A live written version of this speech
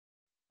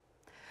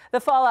The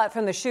fallout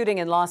from the shooting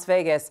in Las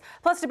Vegas,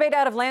 plus debate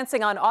out of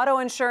Lansing on auto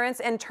insurance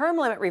and term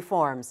limit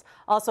reforms.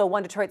 Also,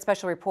 One Detroit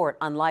special report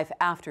on life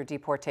after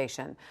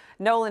deportation.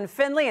 Nolan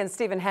Finley and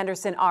Stephen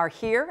Henderson are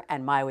here,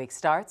 and MiWeek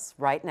starts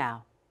right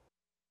now.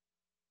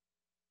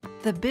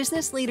 The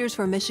Business Leaders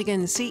for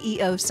Michigan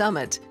CEO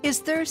Summit is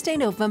Thursday,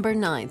 November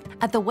 9th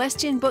at the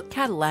Westin Book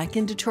Cadillac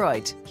in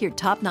Detroit. Hear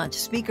top-notch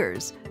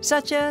speakers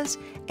such as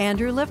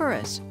Andrew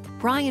Liveris,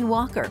 Brian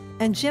Walker,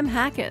 and Jim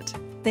Hackett.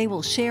 They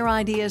will share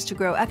ideas to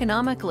grow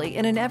economically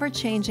in an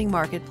ever-changing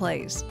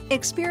marketplace.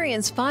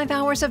 Experience 5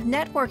 hours of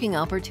networking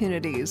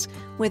opportunities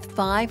with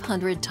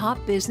 500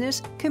 top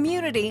business,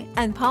 community,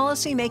 and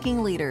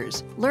policy-making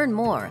leaders. Learn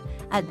more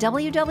at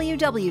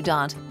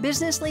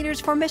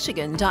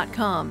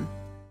www.businessleadersformichigan.com.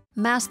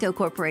 Masco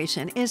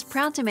Corporation is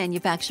proud to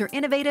manufacture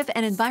innovative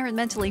and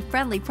environmentally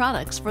friendly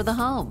products for the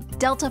home.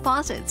 Delta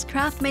faucets,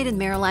 craft-made in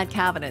Merillat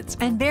cabinets,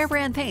 and Behr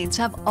brand paints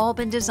have all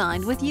been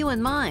designed with you in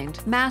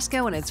mind.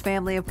 Masco and its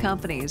family of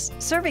companies,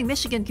 serving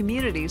Michigan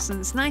communities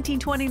since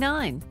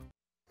 1929.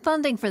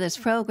 Funding for this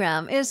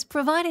program is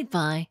provided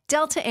by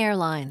Delta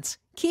Airlines.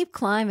 Keep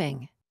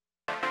climbing.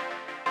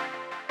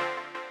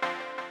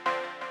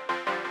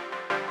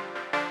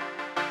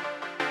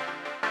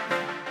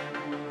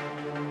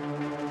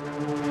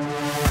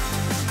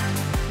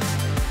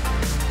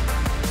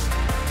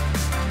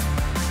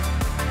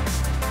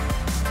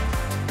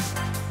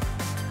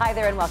 Hi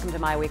there and welcome to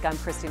MiWeek. I'm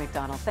Christy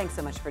McDonald. Thanks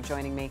so much for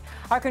joining me.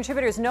 Our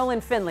contributors Nolan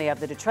Finley of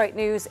the Detroit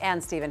News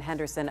and Stephen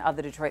Henderson of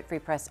the Detroit Free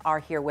Press are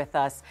here with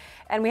us.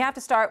 And we have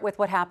to start with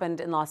what happened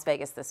in Las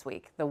Vegas this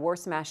week, the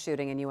worst mass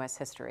shooting in U.S.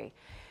 history.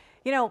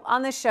 You know,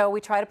 on this show, we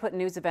try to put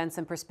news events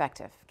in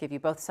perspective, give you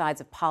both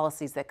sides of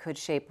policies that could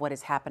shape what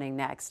is happening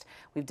next.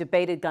 We've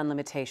debated gun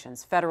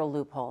limitations, federal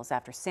loopholes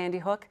after Sandy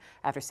Hook,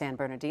 after San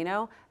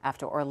Bernardino,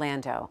 after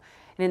Orlando.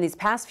 And in these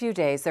past few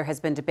days, there has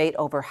been debate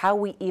over how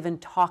we even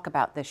talk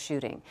about this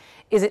shooting.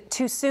 Is it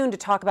too soon to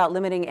talk about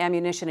limiting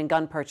ammunition and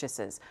gun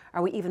purchases?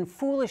 Are we even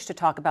foolish to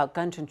talk about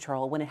gun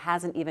control when it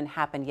hasn't even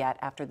happened yet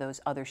after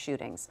those other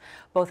shootings?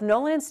 Both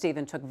Nolan and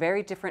Stephen took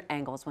very different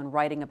angles when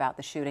writing about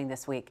the shooting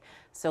this week.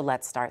 So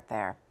let's start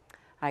there.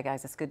 Hi,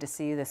 guys. It's good to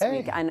see you this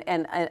week.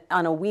 And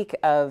on a week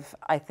of,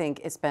 I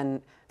think it's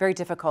been very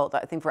difficult,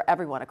 I think, for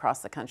everyone across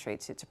the country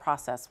to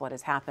process what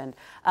has happened.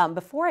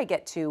 Before I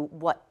get to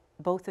what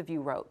both of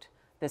you wrote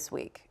this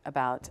week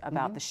about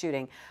the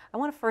shooting, I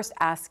want to first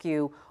ask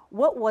you,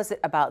 what was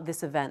it about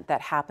this event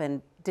that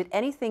happened? Did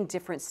anything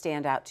different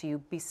stand out to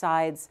you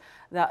besides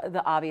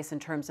the obvious in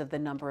terms of the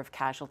number of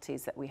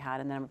casualties that we had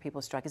and the number of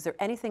people struck? Is there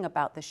anything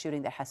about the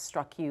shooting that has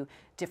struck you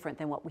different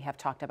than what we have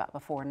talked about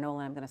before?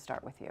 Nolan, I'm going to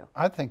start with you.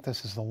 I think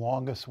this is the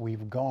longest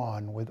we've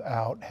gone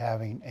without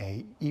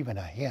having even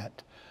a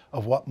hint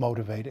of what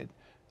motivated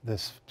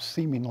this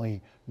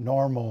seemingly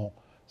normal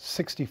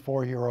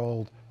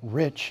 64-year-old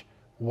rich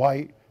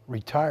white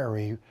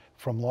retiree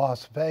from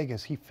Las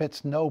Vegas. He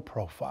fits no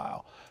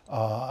profile,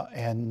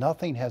 and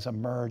nothing has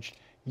emerged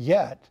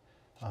yet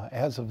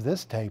as of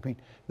this taping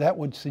that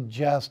would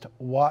suggest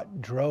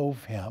what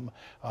drove him.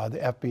 The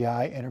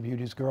FBI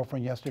interviewed his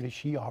girlfriend yesterday.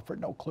 She offered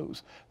no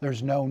clues.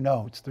 There's no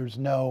notes. There's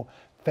no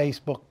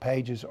Facebook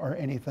pages or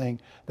anything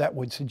that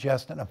would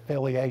suggest an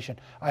affiliation.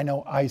 I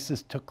know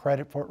ISIS took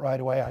credit for it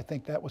right away. I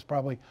think that was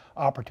probably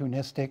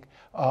opportunistic.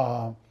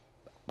 But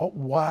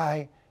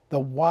why? The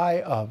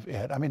why of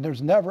it. I mean,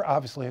 there's never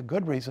obviously a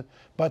good reason,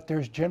 but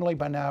there's generally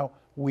by now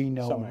we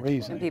know a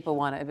reason. And people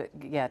want to,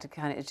 to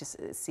kind of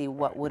just see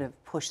what would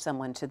have pushed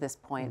someone to this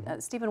point.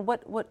 Stephen,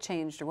 what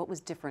changed or what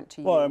was different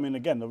to you? Well, I mean,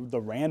 again,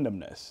 the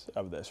randomness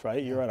of this,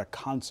 right? You're at a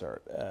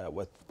concert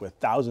with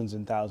thousands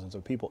and thousands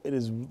of people. It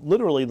is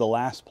literally the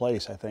last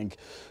place I think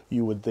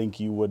you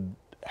would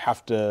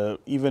have to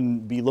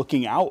even be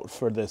looking out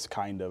for this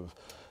kind of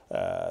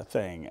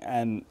thing.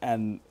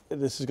 And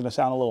this is going to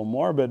sound a little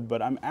morbid,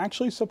 but I'm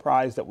actually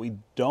surprised that we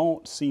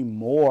don't see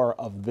more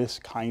of this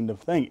kind of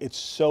thing. It's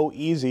so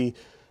easy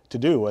to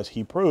do, as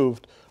he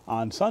proved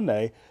on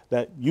Sunday,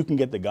 that you can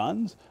get the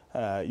guns,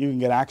 you can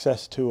get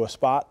access to a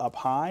spot up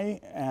high,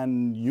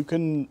 and you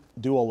can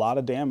do a lot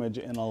of damage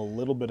in a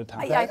little bit of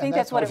time. I think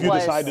that's what it was. If you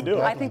decide to do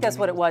it. I think that's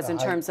what it was in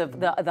terms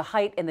of the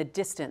height and the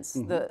distance,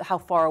 how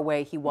far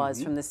away he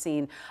was from the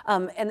scene,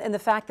 and the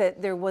fact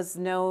that there was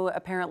no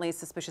apparently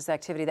suspicious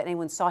activity, that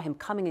anyone saw him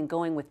coming and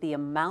going with the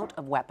amount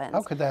of weapons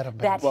How could that have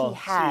been? that he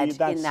had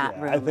in that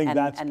room. I think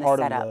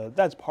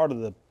that's part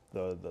of the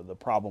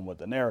problem with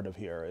the narrative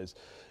here is,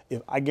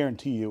 if I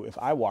guarantee you, if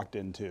I walked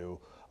into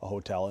a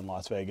hotel in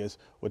Las Vegas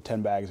with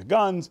 10 bags of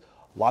guns,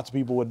 lots of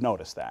people would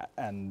notice that,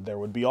 and there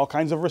would be all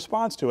kinds of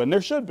response to it, and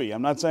there should be.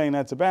 I'm not saying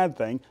that's a bad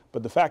thing,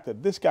 but the fact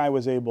that this guy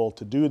was able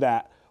to do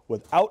that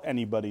without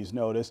anybody's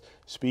notice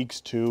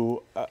speaks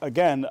to,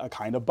 again, a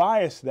kind of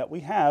bias that we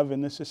have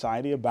in this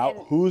society about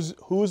who's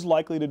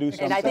likely to do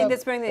something. And I think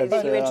that's bringing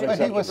But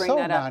he was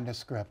so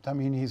nondescript. I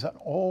mean, he's an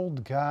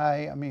old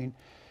guy. I mean,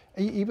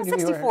 even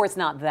 64 is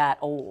not that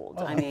old.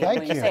 I mean,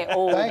 when you say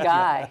old Thank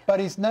guy. you. But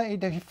he's not.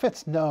 He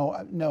fits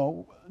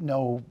no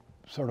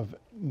sort of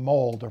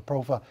mold or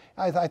profile.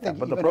 I think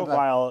but the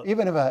profile,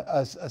 even if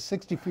a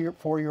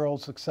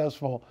 64-year-old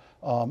successful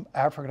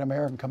African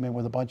American come in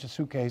with a bunch of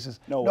suitcases,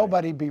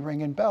 nobody'd be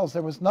ringing bells.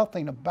 There was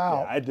nothing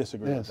about. Yeah, I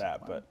disagree with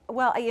that, but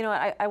well, you know,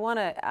 I want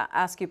to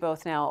ask you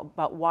both now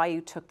about why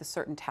you took the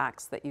certain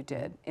tacks that you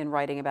did in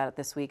writing about it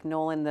this week.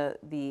 Nolan,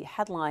 the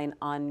headline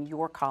on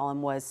your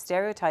column was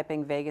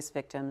 "Stereotyping Vegas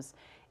Victims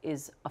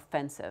is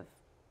Offensive."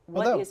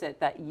 What is it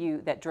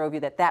that drove you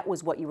that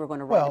was what you were going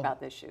to write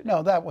about this shooting?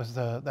 No, that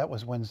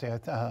was Wednesday.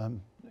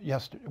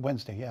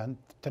 Wednesday, yeah. And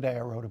today I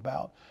wrote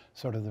about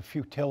sort of the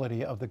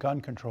futility of the gun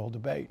control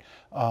debate,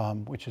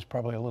 which is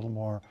probably a little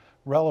more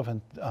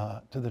relevant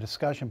to the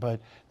discussion.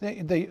 But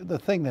the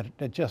thing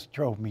that just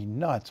drove me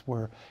nuts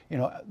were, you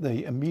know,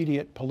 the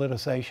immediate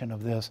politicization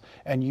of this,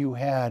 and you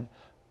had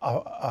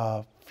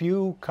a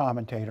few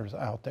commentators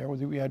out there.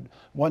 We had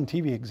one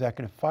TV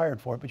executive fired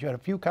for it, but you had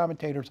a few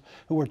commentators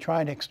who were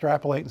trying to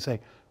extrapolate and say,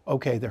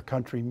 okay, they're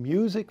country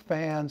music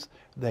fans,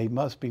 they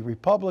must be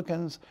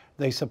Republicans,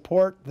 they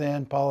support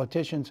then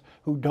politicians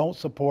who don't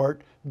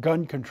support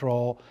gun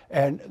control,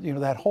 and you know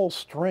that whole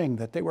string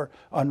that they were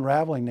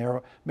unraveling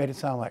there made it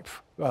sound like,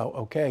 well,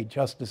 okay,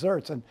 just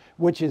desserts, and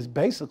which is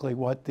basically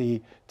what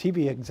the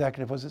TV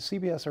executive, was it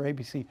CBS or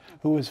ABC,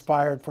 who was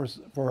fired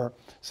for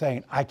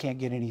saying, I can't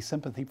get any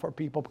sympathy for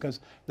people because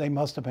they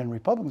must have been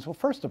Republicans. Well,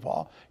 first of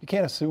all, you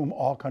can't assume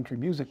all country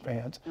music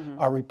fans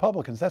are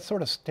Republicans. That's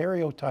sort of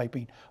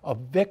stereotyping of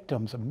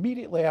victims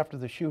immediately after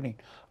the shooting,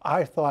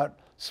 I thought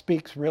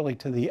speaks really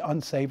to the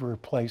unsavory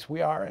place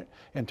we are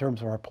in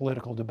terms of our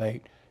political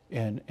debate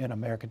in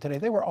America today.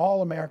 They were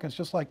all Americans,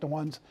 just like the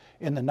ones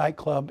in the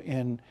nightclub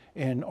in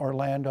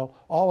Orlando.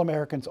 All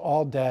Americans,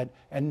 all dead,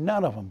 and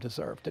none of them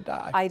deserve to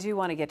die. I do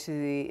want to get to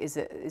the is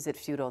it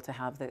futile to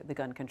have the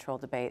gun control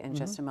debate in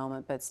just a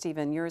moment. But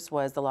Stephen, yours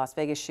was the Las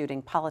Vegas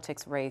shooting,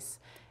 politics, race,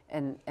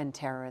 and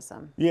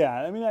terrorism. Yeah,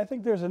 I mean, I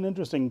think there's an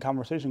interesting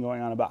conversation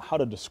going on about how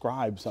to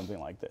describe something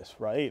like this,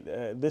 right?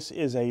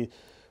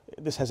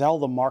 This has all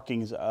the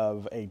markings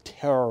of a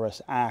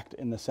terrorist act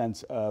in the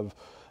sense of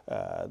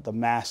the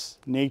mass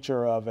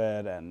nature of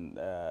it and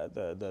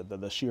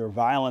the sheer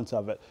violence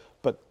of it.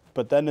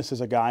 But then this is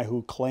a guy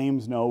who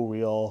claims no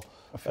real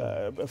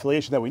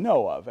affiliation that we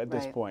know of at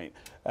this point.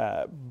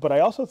 But I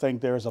also think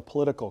there's a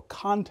political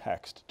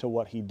context to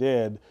what he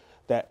did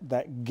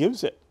that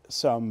gives it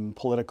some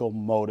political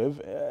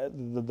motive.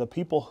 The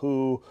people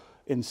who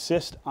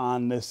insist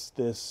on this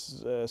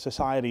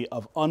society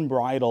of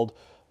unbridled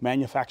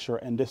manufacture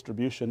and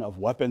distribution of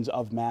weapons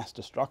of mass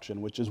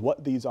destruction, which is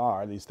what these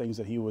are, these things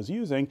that he was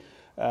using,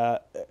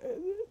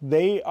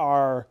 they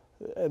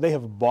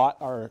have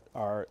bought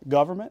our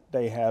government.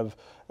 They have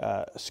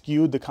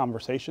skewed the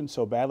conversation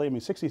so badly. I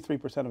mean,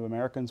 63% of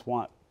Americans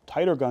want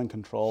tighter gun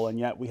control, and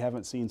yet we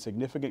haven't seen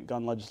significant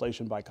gun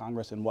legislation by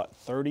Congress in, what,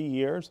 30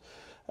 years?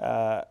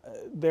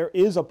 There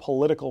is a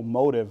political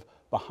motive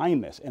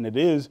behind this, and it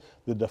is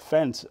the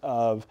defense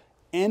of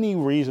any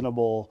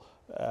reasonable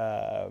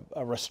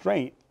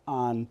restraint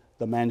on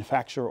the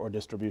manufacture or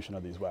distribution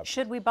of these weapons.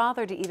 Should we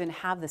bother to even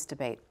have this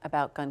debate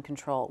about gun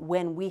control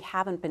when we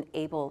haven't been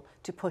able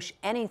to push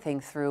anything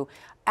through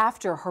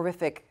after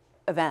horrific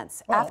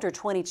events, after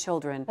 20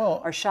 children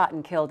are shot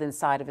and killed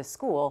inside of a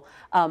school?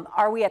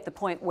 Are we at the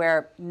point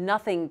where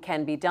nothing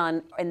can be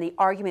done, and the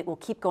argument will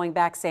keep going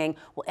back saying,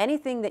 well,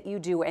 anything that you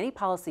do, any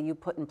policy you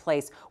put in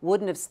place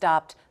wouldn't have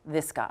stopped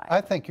this guy?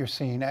 I think you're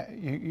seeing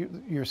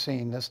you're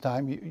seeing this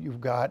time,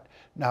 you've got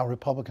now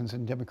Republicans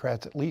and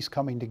Democrats at least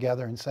coming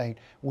together and saying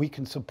we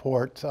can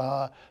support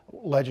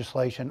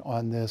legislation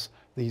on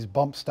these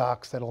bump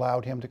stocks that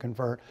allowed him to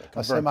convert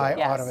a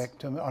semi-automatic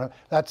to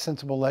that's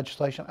sensible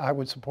legislation. I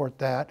would support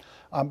that.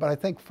 But I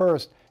think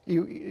first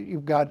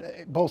you've got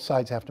both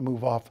sides have to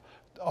move off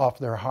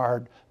their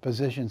hard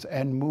positions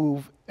and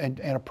move and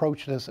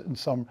approach this in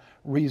some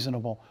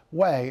reasonable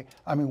way.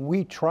 I mean,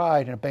 we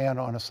tried a ban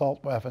on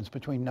assault weapons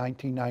between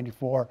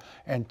 1994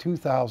 and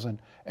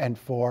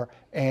 2004,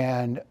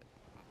 and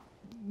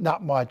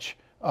not much.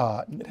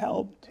 It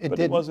helped, but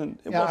it wasn't.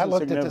 I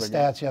looked at the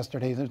stats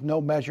yesterday. There's no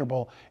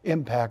measurable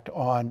impact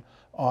on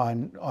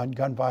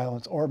gun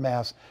violence or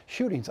mass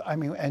shootings. I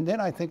mean, and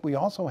then I think we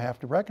also have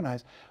to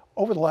recognize,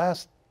 over the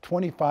last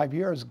 25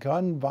 years,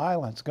 gun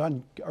violence,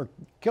 or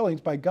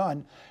killings by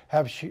gun,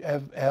 have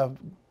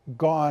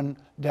gone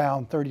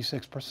down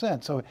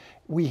 36%. So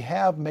we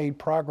have made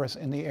progress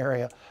in the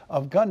area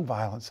of gun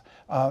violence.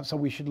 So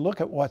we should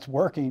look at what's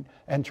working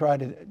and try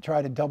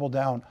to double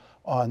down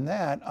on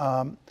that.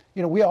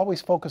 You know, we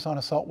always focus on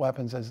assault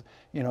weapons as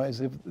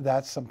if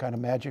that's some kind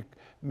of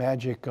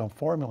magic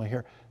formula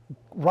here.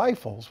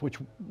 Rifles, which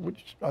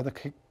are the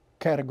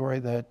category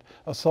that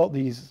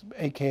these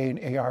AK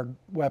and AR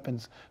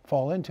weapons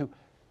fall into,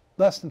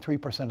 less than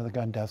 3% of the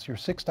gun deaths. You're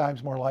 6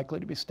 times more likely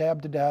to be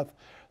stabbed to death,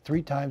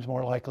 3 times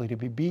more likely to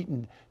be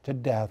beaten to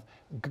death.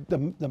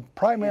 The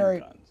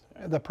primary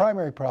The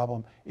primary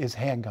problem is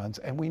handguns,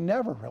 and we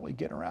never really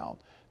get around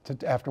to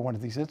after one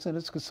of these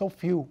incidents because so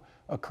few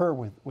occur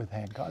with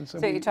handguns.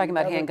 So you're talking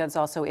about handguns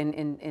also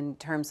in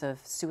terms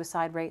of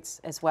suicide rates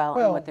as well,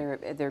 and what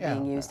they're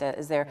being used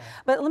as there.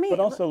 But let me. But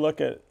also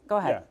look at. Go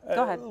ahead.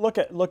 Go ahead. Look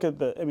at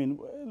the. I mean,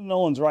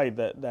 Nolan's right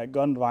that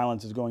gun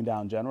violence is going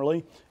down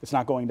generally. It's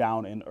not going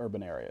down in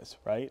urban areas,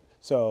 right?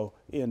 So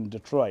in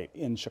Detroit,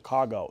 in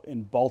Chicago,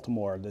 in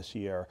Baltimore this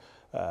year,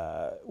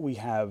 we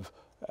have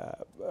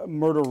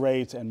murder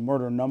rates and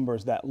murder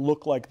numbers that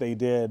look like they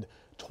did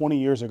 20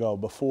 years ago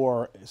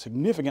before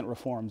significant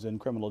reforms in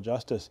criminal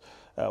justice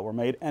were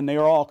made, and they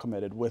are all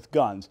committed with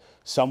guns,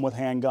 some with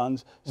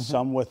handguns,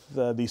 some with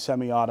the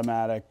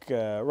semi-automatic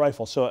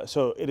rifle.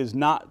 So it is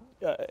not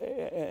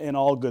an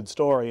all good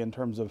story in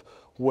terms of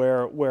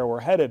where we're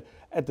headed.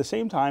 At the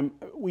same time,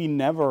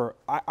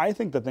 I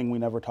think the thing we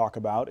never talk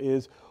about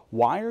is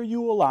why are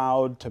you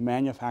allowed to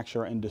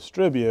manufacture and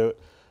distribute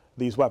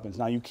these weapons?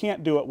 Now, you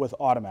can't do it with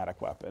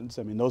automatic weapons.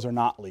 I mean, those are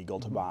not legal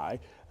to buy,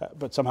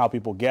 but somehow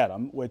people get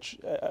them, which,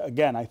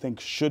 again, I think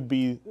should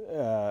be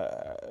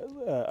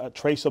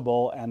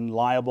traceable and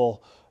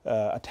liable.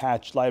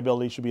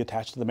 Liability should be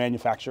attached to the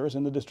manufacturers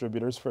and the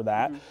distributors for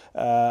that.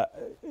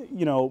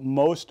 You know,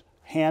 most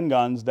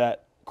handguns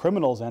that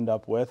criminals end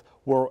up with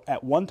were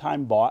at one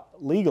time bought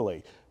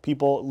legally.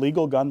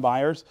 Legal gun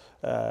buyers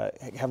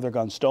have their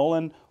guns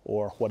stolen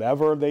or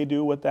whatever they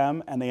do with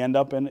them, and they end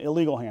up in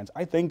illegal hands.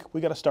 I think we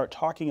got to start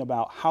talking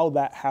about how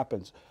that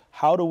happens.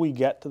 How do we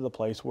get to the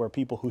place where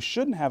people who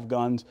shouldn't have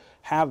guns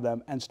have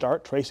them and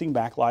start tracing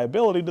back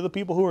liability to the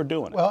people who are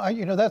doing it? Well,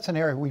 you know, that's an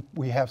area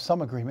we have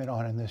some agreement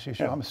on in this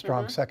issue. I'm a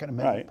strong Second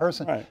Amendment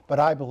person, but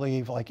I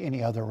believe, like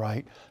any other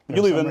right, you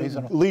believe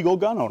in legal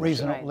gun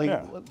ownership.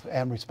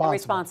 And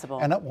responsible.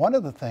 And one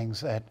of the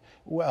things that,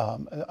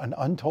 an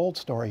untold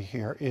story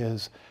here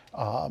is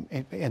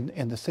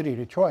in the city of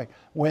Detroit,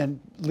 when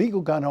legal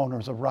gun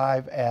owners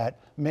arrive at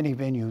many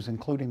venues,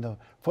 including the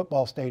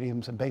football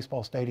stadiums and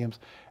baseball stadiums,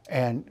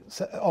 and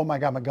say, oh my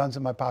God, my gun's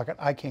in my pocket,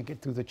 I can't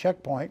get through the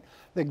checkpoint,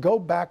 they go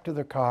back to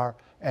their car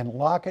and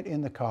lock it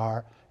in the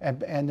car,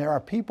 and there are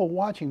people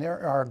watching.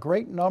 There are a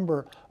great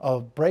number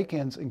of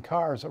break-ins in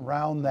cars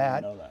around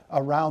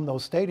around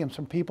those stadiums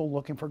from people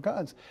looking for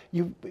guns.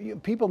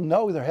 People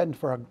know they're heading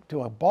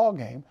to a ball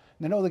game.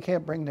 They know they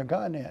can't bring their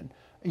gun in.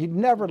 You'd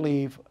never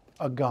leave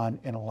a gun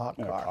in a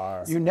locked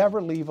car. You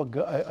never leave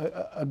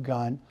a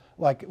gun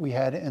like we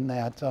had in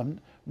that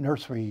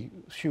nursery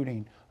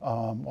shooting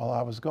while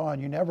I was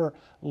gone. You never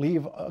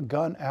leave a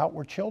gun out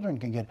where children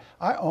can get it.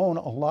 I own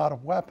a lot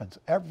of weapons,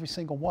 every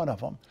single one of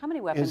them. How many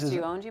weapons do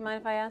you own? Do you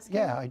mind if I ask you?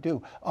 Yeah, I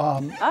do.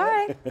 All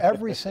right.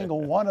 Every single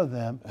one of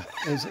them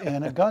is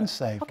in a gun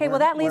safe. Okay, well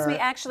that leads me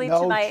actually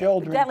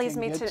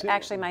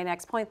to my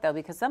next point, though,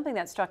 because something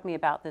that struck me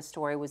about this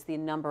story was the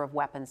number of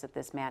weapons that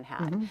this man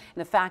had, and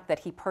the fact that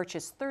he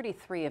purchased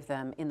 33 of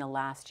them in the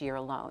last year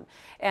alone.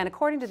 And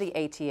according to the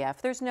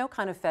ATF, there's no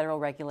kind of federal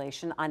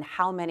regulation on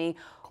how many.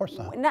 Of course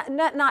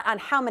not. Not on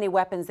how many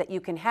weapons that you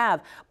can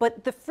have,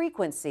 but the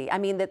frequency. I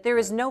mean, that there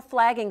is no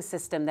flagging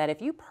system that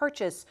if you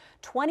purchase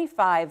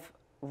 25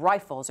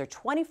 rifles or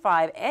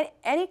 25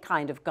 any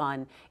kind of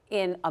gun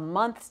in a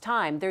month's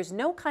time, there's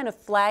no kind of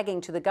flagging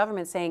to the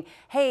government saying,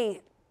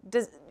 hey,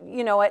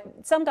 you know what,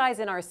 some guys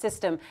in our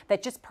system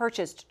that just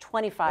purchased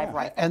 25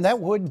 rifles. And that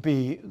would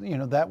be,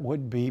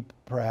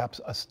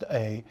 perhaps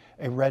a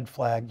red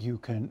flag you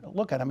can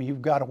look at. I mean,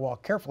 you've got to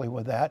walk carefully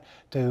with that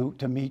to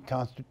meet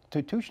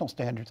constitutional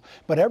standards.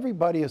 But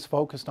everybody is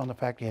focused on the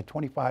fact he had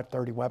 25,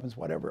 30 weapons,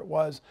 whatever it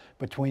was,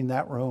 between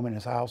that room and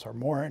his house or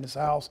more in his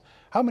house.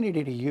 How many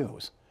did he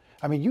use?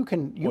 I mean, you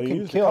can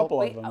used kill. A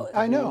couple of them.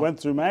 I know. He went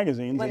through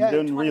magazines and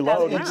didn't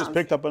reload. He just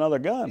picked up another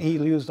gun. He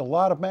used a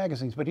lot of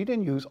magazines, but he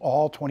didn't use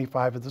all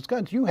 25 of those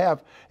guns.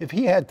 If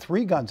he had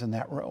 3 guns in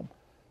that room,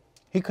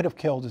 he could have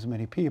killed as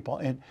many people.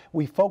 And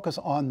we focus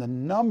on the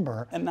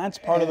number. And that's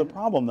part of the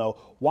problem, though.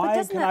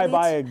 Why can I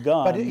buy a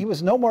gun? But he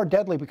was no more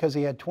deadly because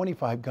he had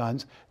 25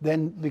 guns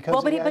than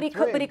because he had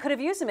 3. But he could have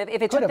used them if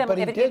it took them.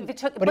 If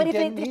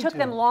it took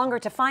them longer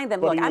to find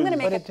them. Look, I'm going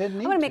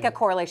to make a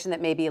correlation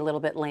that may be a little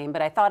bit lame,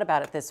 but I thought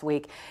about it this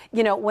week.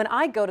 You know, when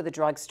I go to the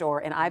drugstore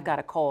and I've got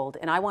a cold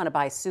and I want to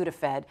buy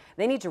Sudafed,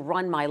 they need to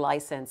run my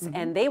license,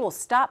 and they will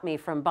stop me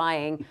from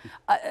buying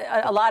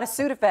a lot of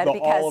Sudafed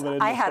because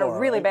I had a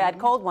really bad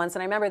cold once.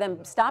 And I remember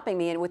them stopping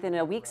me, and within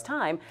a week's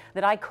time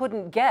that I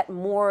couldn't get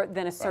more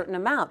than a certain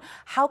amount.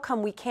 How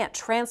come we can't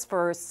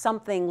transfer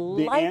something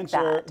like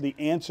that? The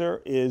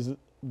answer is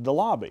the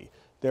lobby.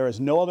 There is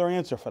no other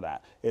answer for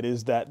that. It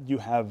is that you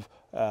have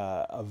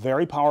a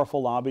very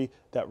powerful lobby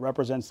that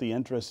represents the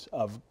interests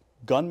of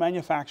gun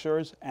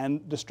manufacturers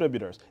and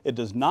distributors. It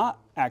does not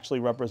actually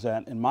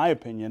represent, in my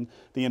opinion,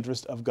 the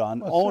interest of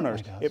gun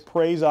owners. It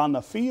preys on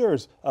the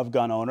fears of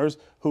gun owners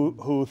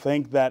who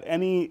think that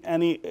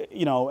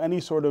any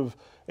sort of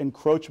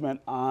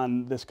encroachment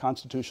on this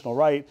constitutional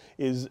right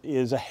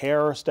is a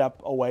hair step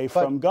away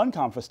from gun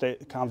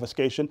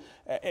confiscation,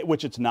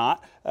 which it's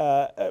not.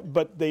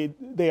 But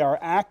they are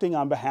acting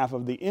on behalf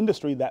of the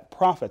industry that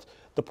profits.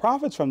 The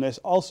profits from this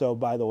also,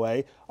 by the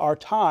way, are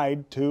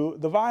tied to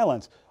the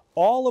violence.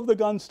 All of the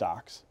gun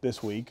stocks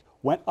this week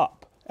went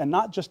up, and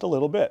not just a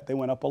little bit. They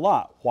went up a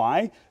lot.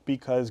 Why?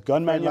 Because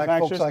gun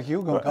manufacturers, folks like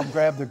you, gonna come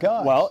grab the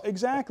guns. Well,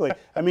 exactly.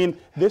 I mean,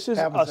 this is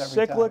a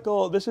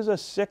cyclical. This is a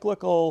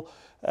cyclical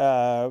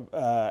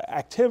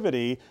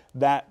activity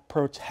that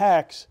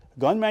protects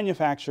gun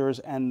manufacturers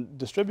and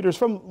distributors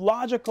from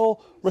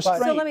logical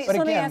restraint. So let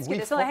me ask you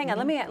this. So hang on.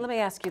 Let me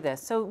ask you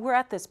this. So we're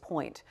at this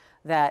point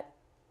that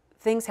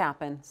things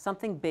happen,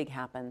 something big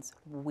happens.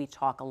 We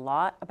talk a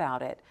lot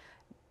about it.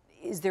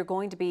 Is there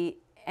going to be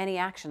any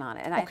action on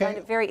it? And I find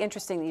it very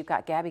interesting that you've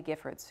got Gabby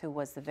Giffords, who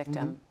was the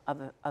victim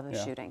of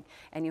a shooting,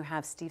 and you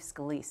have Steve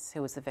Scalise,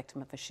 who was the victim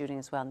of a shooting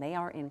as well. And they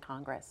are in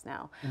Congress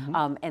now,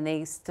 and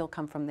they still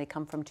come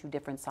from two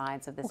different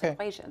sides of this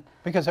equation.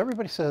 Because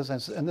everybody says,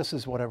 and this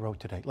is what I wrote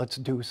today, let's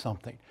do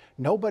something.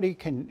 Nobody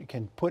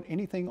can put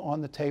anything on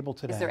the table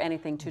today. Is there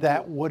anything to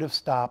that would have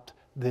stopped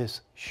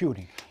this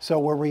shooting? So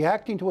we're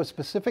reacting to a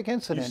specific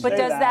incident. But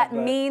does that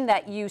mean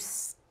that you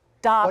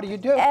stop what do you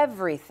do?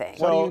 Everything?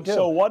 What do you do?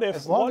 So what if,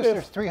 as long as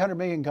there's 300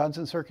 million guns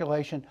in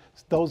circulation,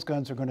 those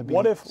guns are going to be.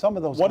 Some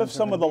of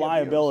the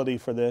liability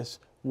for this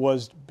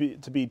was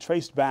to be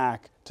traced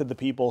back to the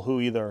people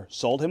who either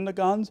sold him the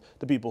guns,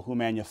 the people who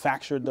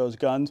manufactured those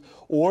guns,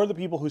 or the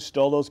people who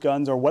stole those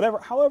guns, or whatever,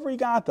 however he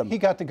got them. He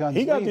got the guns.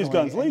 He got these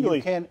guns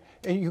legally.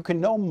 You can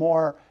no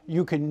more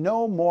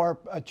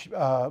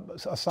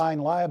assign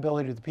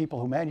liability to the people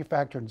who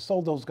manufactured and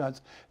sold those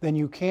guns than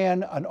you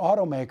can an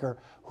automaker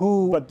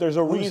who. But there's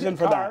a reason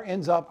for that.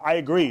 Ends up. I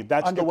agree.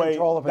 That's under the way.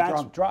 Control of a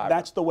drunk driver.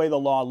 That's the way the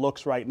law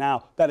looks right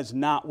now. That is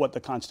not what the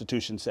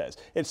Constitution says.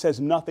 It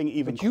says nothing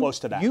even close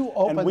to that. You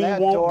open that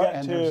door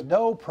and there's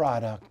no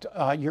product.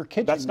 Your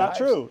kitchen That's not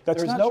true.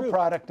 There's no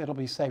product that'll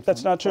be safe.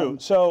 That's not true.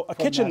 So a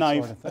kitchen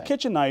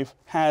knife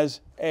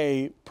has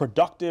a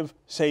productive,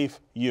 safe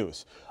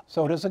use.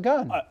 So does a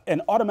gun.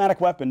 An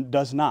automatic weapon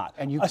does not.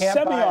 And you can't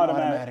buy an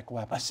automatic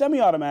weapon. A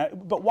semi-automatic,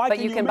 but why? But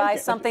you can buy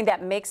something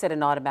that makes it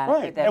an automatic.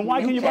 Right. And why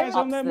can you buy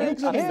something that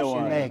makes it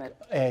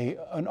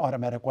an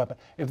automatic weapon?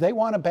 If they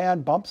want to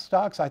ban bump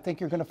stocks, I think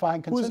you're going to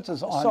find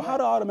consensus on. So how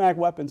do automatic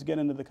weapons get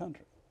into the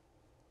country?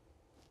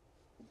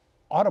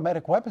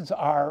 Automatic weapons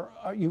are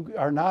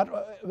not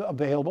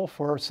available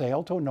for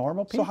sale to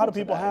normal people. So how do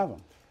people have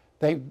them?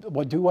 They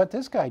do what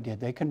this guy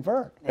did. They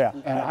convert. Yeah.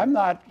 And I'm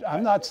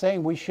not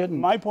saying we shouldn't.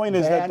 My point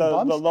is that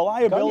the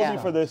liability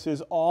for this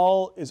is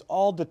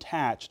all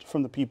detached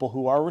from the people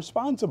who are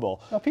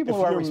responsible. No, people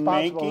who are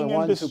responsible are the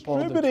ones who pulled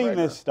the trigger. If you're making and distributing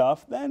this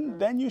stuff,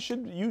 then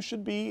you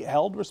should be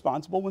held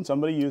responsible when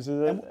somebody uses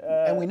it.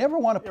 And we never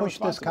want to push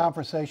this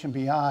conversation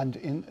beyond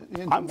into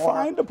I'm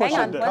fine to push it.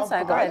 Hang on, one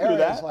second. Go ahead. Do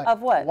that. Like,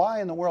 of what?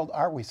 Why in the world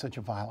are we such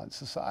a violent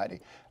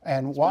society?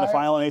 And it's why? been a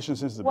violent nation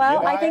since the well,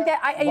 beginning. I think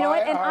that you know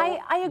what, and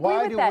I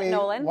agree with that,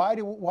 Nolan.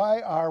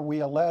 Why are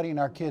we letting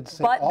our kids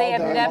sit But all they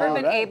have day never long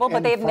been able. But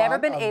in they have never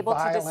front been of able to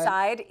violent-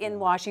 decide in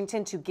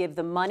Washington to give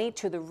the money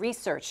to the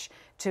research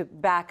to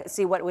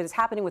see what is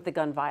happening with the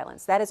gun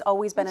violence. That has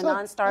always been a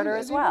non-starter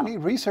as well. You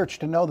need research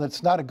to know that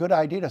it's not a good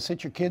idea to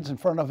sit your kids in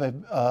front of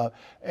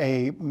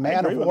a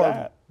man of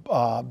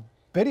war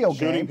video game.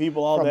 Shooting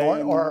people all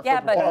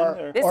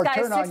day. This guy is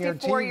turn on your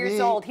 64 years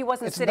TV. old. He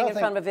wasn't sitting in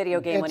front of a video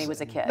game when he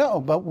was a kid.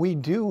 No, but we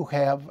do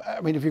have,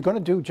 I mean, if you're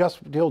going to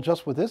deal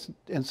just with this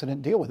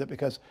incident, deal with it,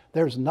 because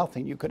there's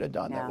nothing you could have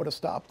done that would have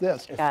stopped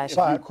this. If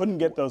you couldn't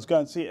get those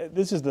guns, see,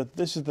 this is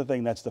the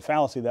thing, that's the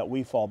fallacy that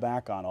we fall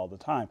back on all the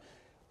time.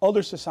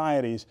 Other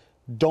societies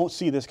don't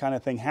see this kind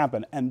of thing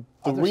happen, and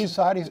other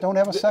societies don't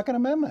have a Second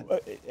Amendment.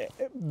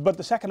 But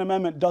the Second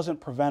Amendment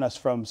doesn't prevent us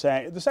from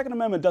saying, the Second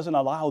Amendment doesn't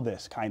allow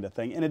this kind of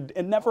thing, and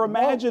it never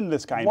imagined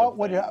this kind of thing.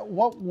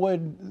 What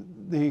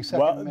would the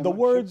Second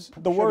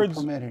Amendment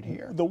permitted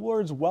here? The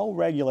words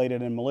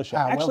well-regulated and militia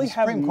actually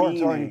have meaning. The Supreme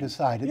Court's already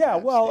decided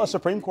that, a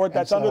Supreme Court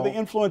that's under the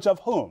influence of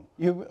whom?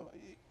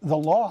 The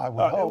law, I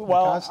would hope.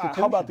 Well, the Constitution.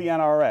 How about the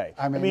NRA?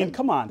 I mean,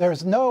 come on.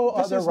 There's no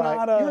other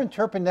right. You're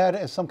interpreting that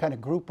as some kind of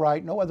group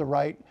right. No other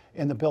right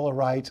in the Bill of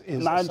Rights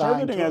is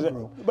assigned to a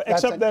group.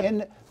 Except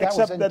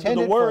that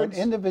the words, for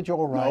an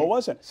individual right. No, it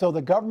wasn't. So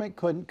the government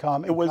couldn't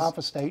come and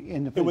confiscate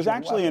individual It was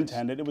actually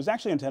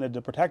intended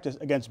to protect us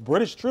against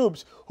British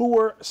troops who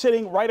were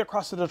sitting right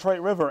across the Detroit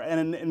River,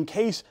 and in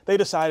case they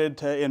decided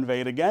to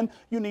invade again,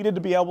 you needed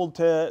to be able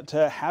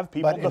to have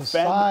people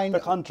defend the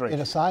country. It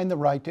assigned the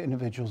right to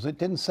individuals. It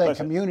didn't say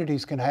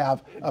communities can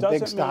have a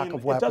big stock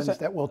of weapons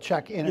that will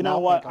check in and out. You know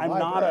what? Like a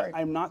library.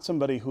 I'm not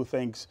somebody who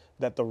thinks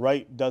that the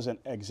right doesn't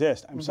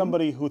exist. I'm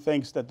somebody who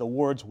thinks that the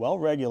words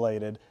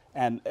well-regulated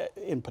and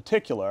in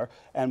particular,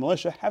 and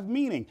militia have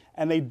meaning,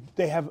 and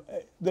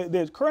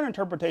the current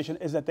interpretation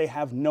is that they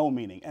have no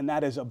meaning, and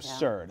that is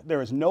absurd. Yeah.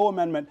 There is no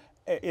amendment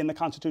in the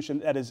Constitution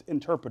that is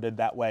interpreted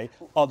that way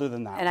other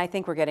than that. And I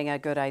think we're getting a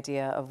good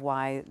idea of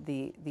why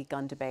the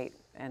gun debate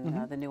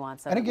and the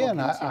nuance of and again,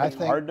 I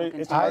think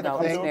there's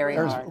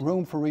hard.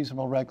 room for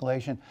reasonable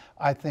regulation.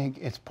 I think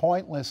it's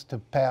pointless to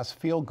pass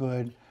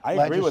feel-good I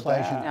agree with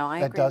legislation that. No, I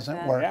that agree doesn't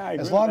with that. work. Yeah, I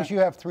agree as long with as you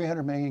have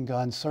 300 million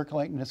guns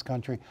circulating in this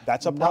country,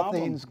 that's a problem.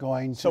 Nothing's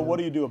going to. So what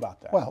do you do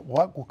about that? Well,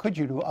 what could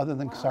you do other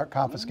than start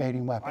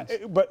confiscating weapons?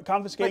 But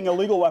confiscating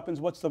illegal weapons,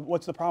 what's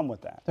the problem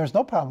with that? There's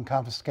no problem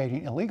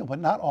confiscating illegal, but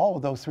not all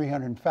of those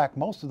 300. In fact,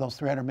 most of those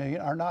 300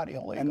 million are not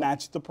illegal. And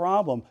that's the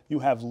problem. You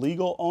have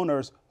legal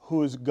owners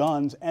whose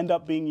guns end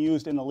up being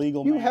used in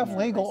illegal manner. You have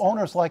legal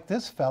owners like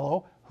this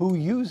fellow who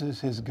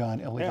uses his gun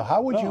illegal. Yeah,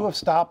 How would you have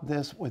stopped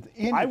this with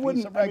any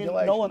piece of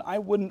regulation? Nolan, I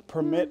wouldn't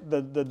permit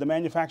the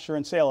manufacture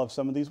and sale of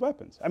some of these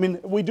weapons. I mean,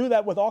 we do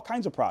that with all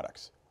kinds of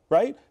products,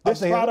 right?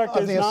 This product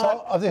is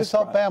not of the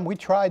assault ban. We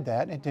tried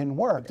that; it didn't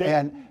work.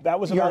 And that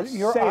was about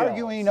you're sales.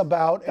 arguing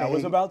about that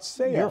was about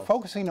sales. You're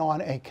focusing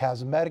on a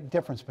cosmetic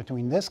difference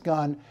between this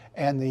gun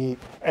and the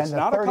It's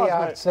not a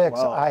 30-06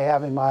 well, I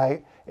have in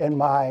my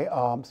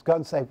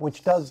gun safe,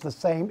 which does the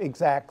same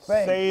exact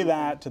thing. Say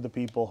that to the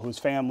people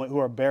who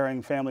are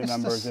bearing family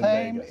members in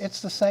Vegas.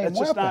 It's the same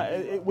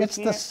weapon. It's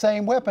the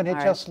same weapon. It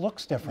just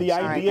looks different. The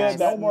idea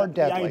that no more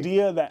deadly. The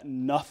idea that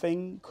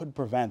nothing could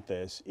prevent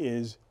this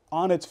is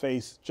on its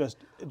face just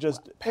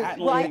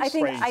patently I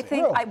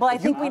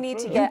think we need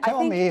to get. You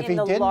tell me if he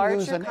didn't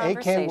use an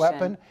AK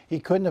weapon, he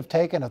couldn't have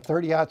taken a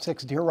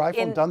 30-06 deer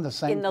rifle and done the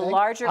same thing. In the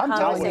larger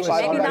conversation,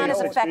 maybe not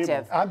as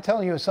effective. I'm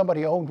telling you, if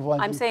somebody owned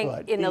one, I'm saying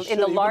could. in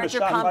the larger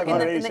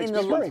conversation.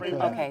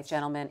 Okay,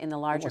 gentlemen, in the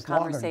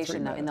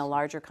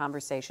larger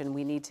conversation,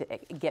 we need to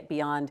get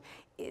beyond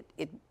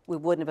it. We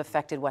wouldn't have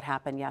affected what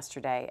happened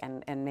yesterday,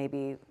 and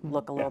maybe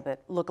look a little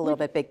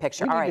bit big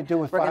picture. We All need right, to do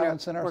with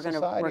violence in our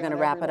society. We're going to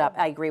wrap it up.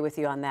 I agree with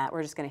you on that.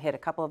 We're just going to hit a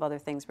couple of other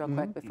things real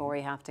quick before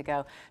we have to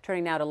go.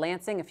 Turning now to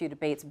Lansing, a few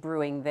debates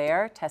brewing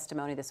there.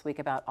 Testimony this week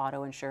about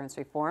auto insurance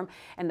reform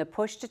and the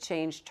push to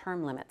change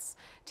term limits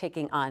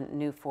taking on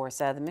new force.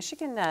 The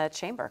Michigan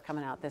Chamber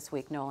coming out this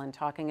week, Nolan,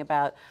 talking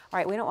about, all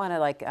right, we don't want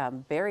to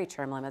bury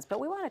term limits, but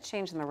we want to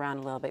change them around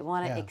a little bit. We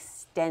want to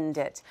extend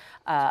it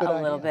a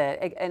little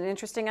bit. An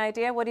interesting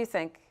idea. What do you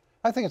think?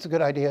 I think it's a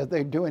good idea.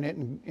 They're doing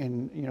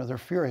it they're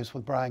furious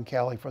with Brian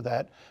Kelly for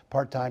that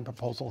part-time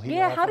proposal he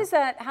offered.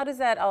 How does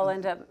that all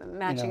end up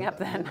matching up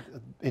then?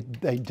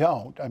 They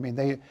don't. I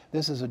mean,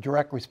 this is a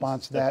direct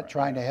response to that,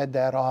 trying to head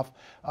that off.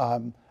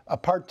 A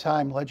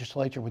part-time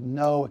legislature with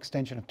no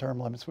extension of term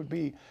limits would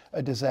be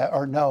a disaster,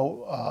 or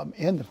no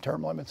end of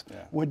term limits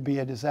would be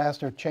a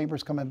disaster.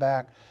 Chambers coming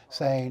back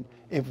saying,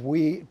 if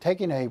we,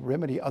 taking a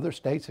remedy other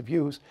states have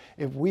used,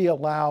 if we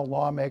allow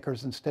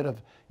lawmakers, instead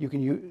of you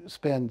can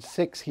spend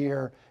 6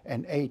 here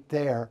and 8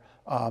 there,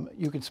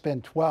 you can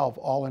spend 12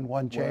 all in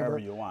one chamber. Wherever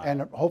you want.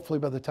 And hopefully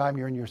by the time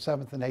you're in your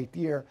 7th and 8th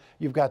year,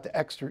 you've got the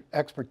extra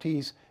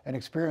expertise and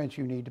experience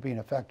you need to be an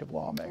effective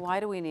lawmaker. Why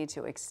do we need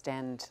to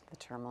extend the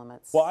term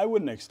limits? Well, I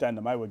wouldn't extend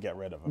them. I would get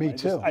rid of them. Me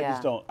too.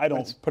 I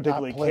don't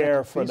particularly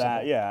care for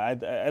that. Yeah,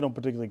 I don't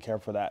particularly care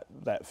for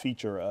that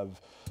feature of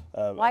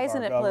why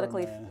isn't it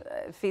politically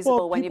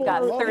feasible when you've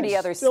got 30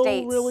 other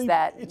states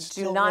that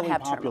do not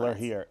have term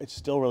limits? It's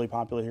still really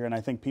popular here, and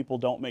I think people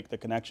don't make the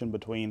connection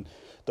between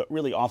the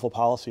really awful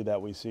policy that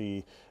we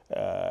see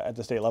at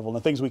the state level and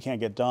the things we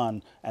can't get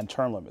done and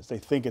term limits. They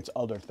think it's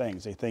other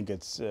things. They think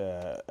it's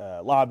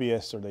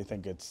lobbyists, or they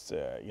think it's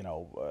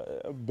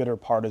bitter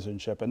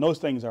partisanship, and those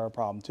things are a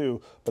problem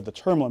too. But the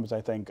term limits,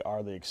 I think,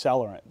 are the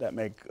accelerant that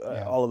make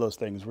all of those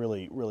things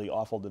really, really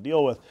awful to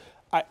deal with.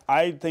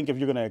 I think if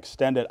you're going to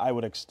extend it, I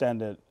would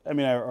extend it. I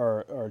mean,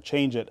 or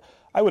change it.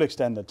 I would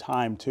extend the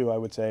time too. I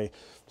would say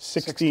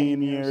 16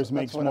 years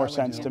makes more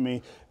sense to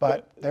me.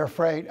 But they're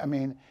afraid. I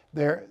mean,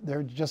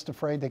 they're just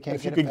afraid they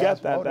can't get it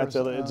past voters. If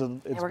you could get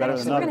that, it's better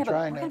than nothing. We're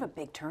going to have a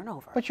big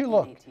turnover. But you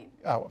look,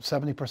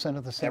 70%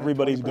 of the Senate.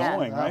 Everybody's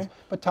going, right?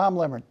 But Tom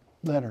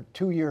Leonard,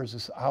 2 years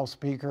as House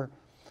Speaker.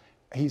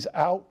 He's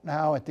out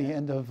now at the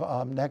end of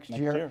next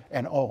year.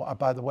 And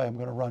by the way, I'm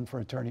going to run for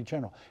Attorney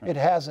General. Right. It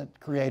hasn't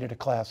created a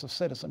class of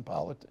citizen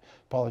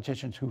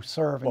politicians who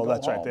serve and go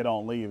that's home. right. They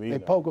don't leave either.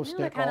 They pogo stick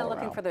they're kind of all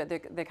looking around.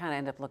 they kind of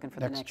end up looking for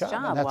the next job.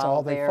 And that's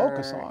all they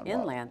focus on.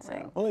 In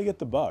Lansing. Well, they get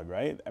the bug,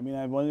 right? I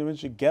mean,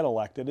 once you get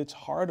elected, it's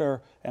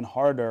harder and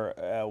harder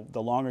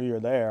the longer you're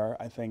there.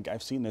 I think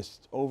I've seen this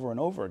over and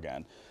over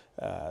again.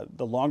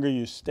 The longer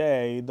you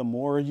stay, the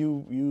more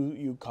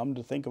you come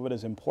to think of it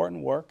as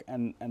important work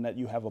and that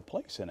you have a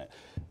place in it.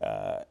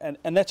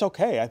 And that's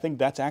okay. I think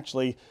that's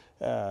actually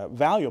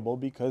valuable,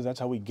 because that's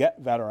how we get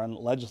veteran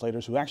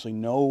legislators who actually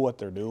know what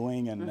they're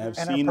doing and have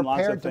and seen are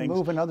lots of prepared to things.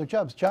 move in other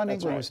jobs. John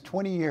That's Engler right. was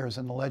 20 years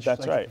in the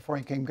legislature right. before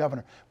he became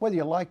governor. Whether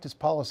you liked his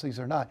policies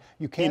or not,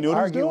 you can't knew what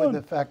he was argue with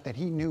doing. the fact that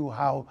he knew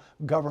how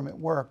government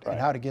worked and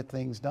how to get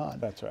things done.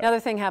 That's right. Another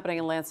thing happening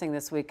in Lansing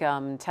this week,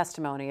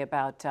 testimony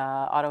about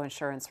auto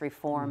insurance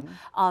reform.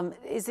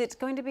 Is it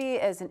going to be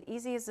as an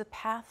easy as a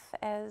path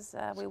as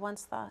we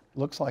once thought?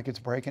 Looks like it's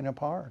breaking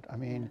apart. I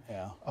mean,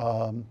 Yeah.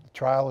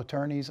 trial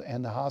attorneys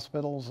and the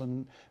hospitals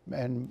and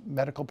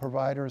medical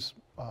providers,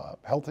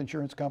 health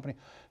insurance company,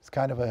 it's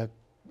kind of a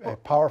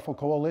powerful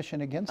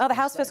coalition against Well, the this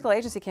House thing. Fiscal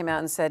Agency came out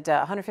and said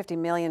 $150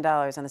 million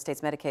on the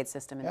state's Medicaid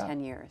system in 10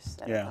 years.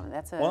 Yeah.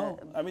 That's well,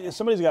 I mean,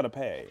 somebody's got to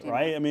pay,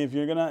 right? I mean, if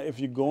you're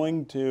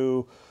going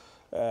to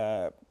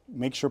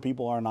make sure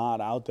people are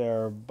not out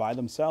there by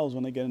themselves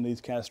when they get into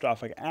these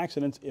catastrophic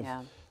accidents, if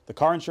the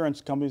car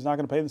insurance company's not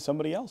going to pay, then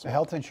somebody else will. The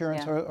health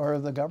insurance or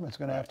the government's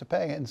going to have to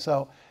pay. And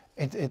so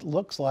it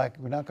looks like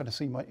we're not going to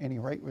see any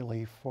rate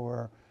relief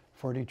for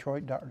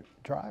Detroit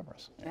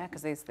drivers. Yeah,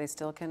 because they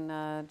still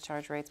can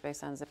charge rates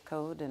based on zip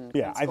code and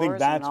Yeah, credit I think scores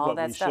that's and all what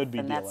that we stuff, should be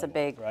and dealing that's a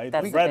big, with, right?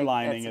 that's The a big,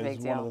 redlining that's a big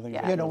is one of deal. the things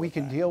Yeah. You know, we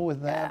can deal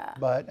with that, Yeah.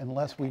 but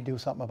unless we do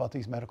something about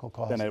these medical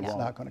costs, Then it it's won't.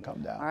 not going to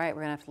come down. All right,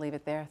 we're gonna have to leave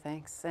it there.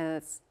 Thanks. And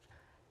it's,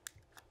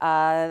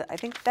 I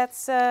think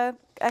that's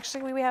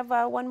actually we have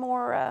one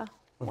more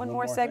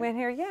segment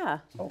here. Yeah.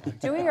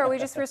 Do we, or are we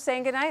just for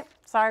saying goodnight?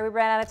 Sorry, we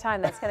ran out of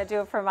time. That's gonna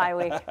do it for my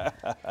week.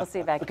 We'll see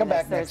you back Come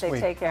next back next Thursday.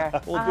 week. Take care.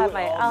 We'll I'll do have it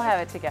my all I'll have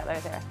it together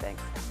there.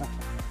 Thanks.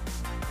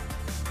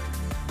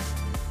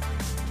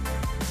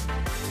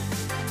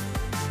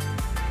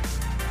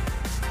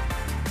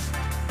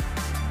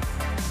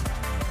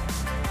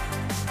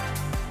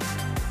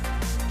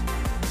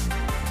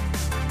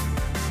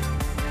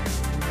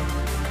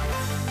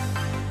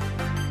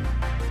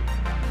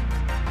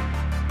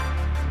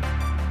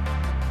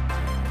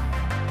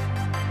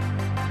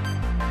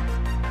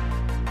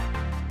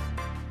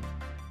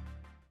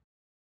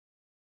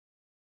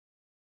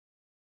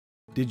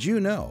 Did you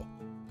know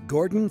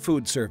Gordon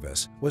Food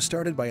Service was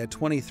started by a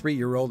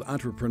 23-year-old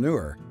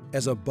entrepreneur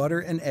as a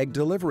butter and egg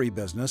delivery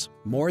business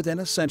more than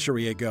a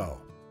century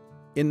ago?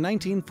 In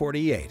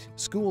 1948,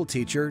 school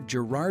teacher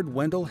Gerard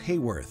Wendell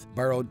Hayworth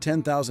borrowed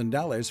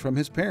 $10,000 from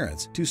his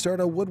parents to start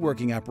a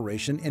woodworking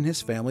operation in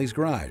his family's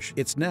garage.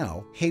 It's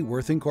now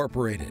Hayworth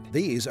Incorporated.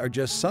 These are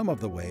just some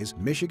of the ways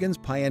Michigan's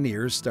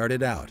pioneers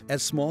started out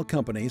as small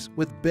companies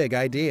with big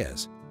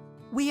ideas.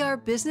 We are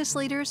business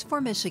leaders for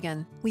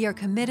Michigan. We are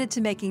committed to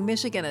making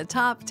Michigan a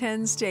top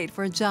 10 state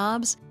for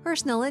jobs,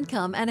 personal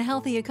income, and a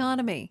healthy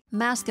economy.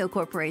 Masco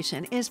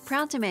Corporation is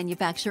proud to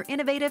manufacture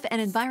innovative and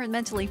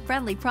environmentally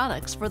friendly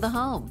products for the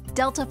home.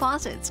 Delta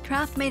faucets,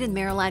 Craft-made in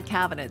Merillat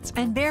cabinets,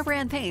 and Behr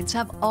brand paints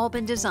have all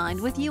been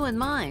designed with you in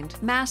mind.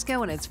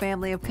 Masco and its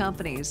family of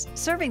companies,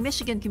 serving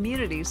Michigan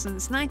communities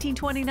since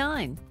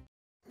 1929.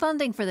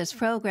 Funding for this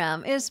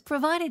program is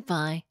provided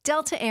by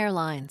Delta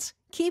Airlines.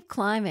 Keep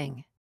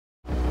climbing.